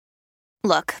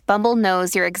Look, Bumble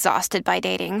knows you're exhausted by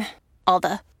dating. All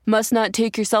the must not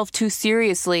take yourself too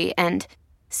seriously and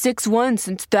 6'1"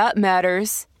 since that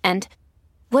matters. And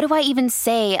what do I even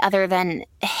say other than,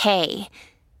 hey?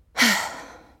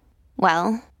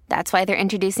 Well, that's why they're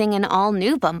introducing an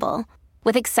all-new Bumble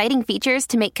with exciting features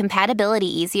to make compatibility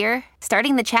easier,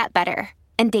 starting the chat better,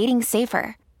 and dating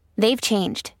safer. They've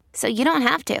changed, so you don't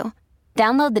have to.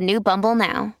 Download the new Bumble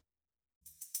now.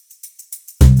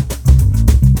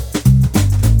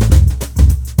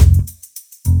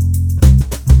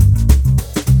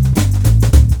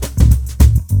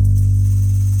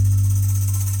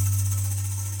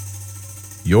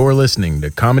 You're listening to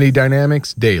Comedy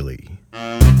Dynamics Daily.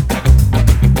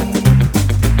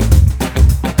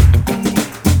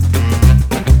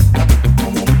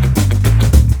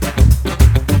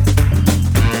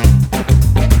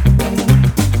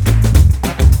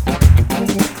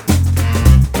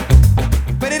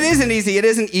 It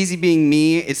isn't easy being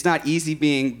me. It's not easy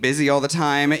being busy all the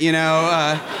time, you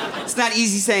know? It's not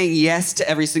easy saying yes to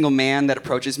every single man that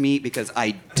approaches me because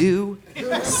I do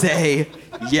say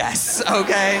yes,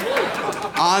 okay?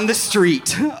 On the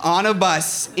street, on a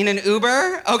bus, in an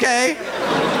Uber, okay?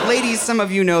 Ladies, some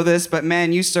of you know this, but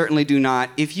men, you certainly do not.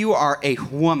 If you are a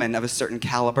woman of a certain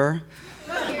caliber,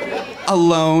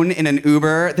 alone in an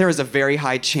Uber, there is a very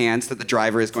high chance that the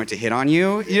driver is going to hit on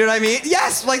you. You know what I mean?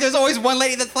 Yes, like there's always one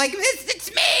lady that's like, it's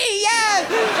me, yeah.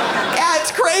 Yeah,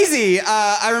 it's crazy.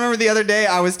 I remember the other day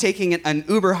I was taking an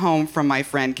Uber home from my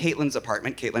friend Caitlin's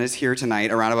apartment. Caitlin is here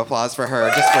tonight. A round of applause for her,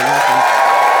 just for nothing.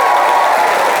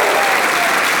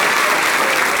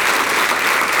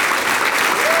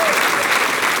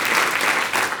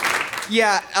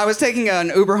 Yeah, I was taking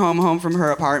an Uber home from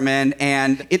her apartment,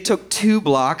 and it took 2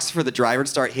 blocks for the driver to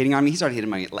start hitting on me. He started hitting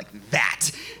me like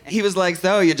that. And he was like,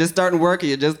 so, you're just starting work, or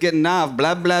you're just getting off,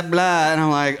 blah, blah, blah. And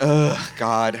I'm like, ugh,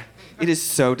 God, it is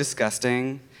so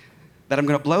disgusting that I'm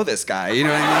gonna blow this guy, you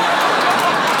know what I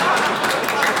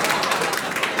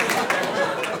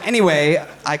mean? Anyway,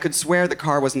 I could swear the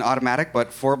car was an automatic,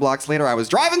 but 4 blocks later, I was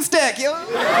driving stick.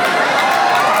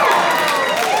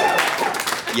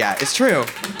 Yeah, it's true.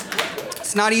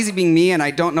 It's not easy being me, and I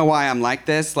don't know why I'm like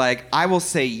this. Like, I will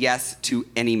say yes to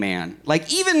any man. Like,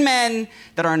 even men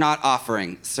that are not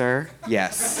offering. Sir,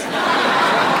 yes.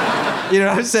 You know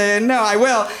what I'm saying? No, I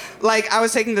will. Like, I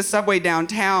was taking the subway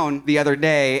downtown the other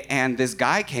day, and this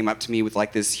guy came up to me with,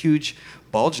 like, this huge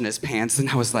bulge in his pants, and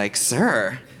I was like,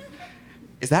 sir,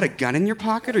 is that a gun in your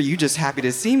pocket, or are you just happy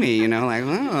to see me? You know, like,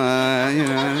 you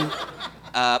know.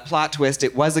 Plot twist,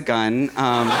 it was a gun.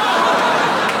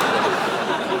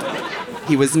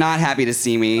 He was not happy to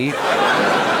see me.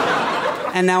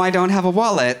 And now I don't have a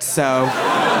wallet, so...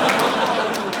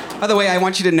 By the way, I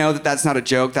want you to know that that's not a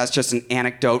joke. That's just an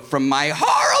anecdote from my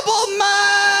horrible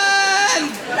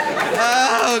month!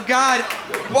 Oh, God.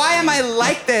 Why am I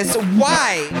like this?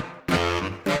 Why?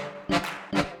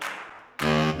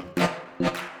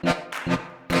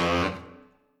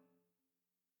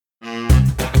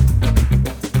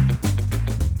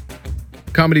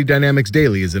 Comedy Dynamics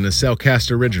Daily is an Acelcast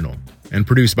original and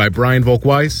produced by Brian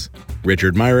Volk-Weiss,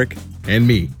 Richard Myrick, and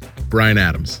me, Brian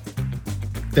Adams.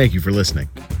 Thank you for listening.